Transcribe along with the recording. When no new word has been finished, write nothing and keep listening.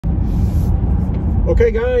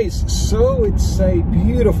Okay guys, so it's a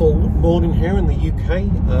beautiful morning here in the UK,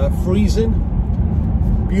 freezing,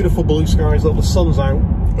 beautiful blue skies, look, the sun's out,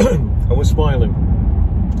 and we're smiling.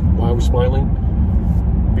 Why are we smiling?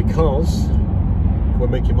 Because we're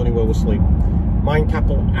making money while we're asleep. Mind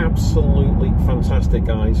Capital, absolutely fantastic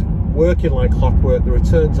guys, working like clockwork, the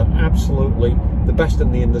returns are absolutely the best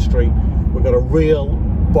in the industry. We've got a real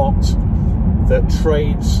bot that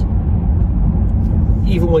trades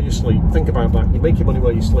even while you sleep. Think about that. You're making money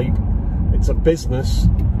while you sleep. It's a business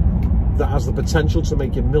that has the potential to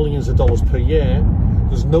make you millions of dollars per year.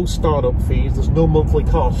 There's no startup fees, there's no monthly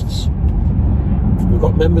costs. We've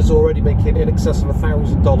got members already making in excess of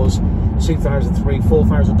 $1,000, $2,000, $3,000,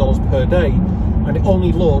 $4,000 per day, and it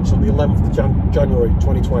only launched on the 11th of January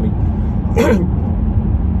 2020.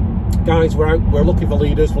 Guys, we're out, we're looking for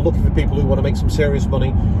leaders, we're looking for people who want to make some serious money,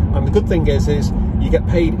 and the good thing is you get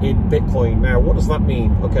paid in Bitcoin. Now, what does that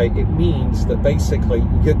mean? Okay, it means that basically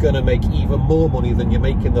you're going to make even more money than you're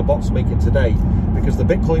making the bots making today, because the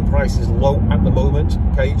Bitcoin price is low at the moment.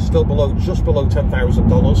 Okay, it's still just below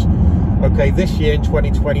 $10,000. Okay, this year in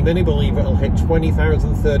 2020, many believe it'll hit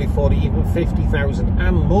 20,000, 30, 40, even 50,000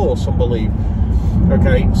 and more, some believe.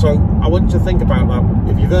 Okay, so I want you to think about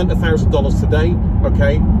that. If you've earned $1,000 today,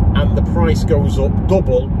 okay, and the price goes up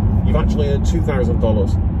double, you've actually earned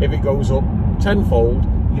 $2,000. If it goes up tenfold,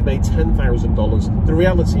 you've made $10,000. The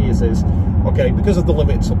reality is, okay, because of the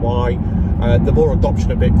limited supply, the more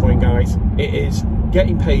adoption of Bitcoin, guys, it is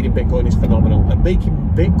getting paid in Bitcoin is phenomenal, and making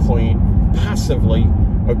Bitcoin passively,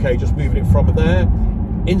 okay, just moving it from there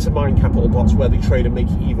into Mind Capital bots where they trade and make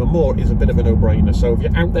it even more is a bit of a no-brainer. So if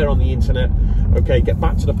you're out there on the internet, okay, get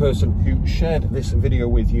back to the person who shared this video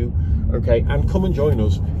with you, okay, and come and join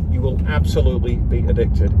us. You will absolutely be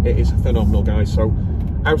addicted. It is phenomenal, guys. So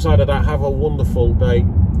outside of that, have a wonderful day.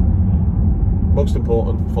 Most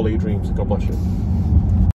important, follow your dreams. God bless you.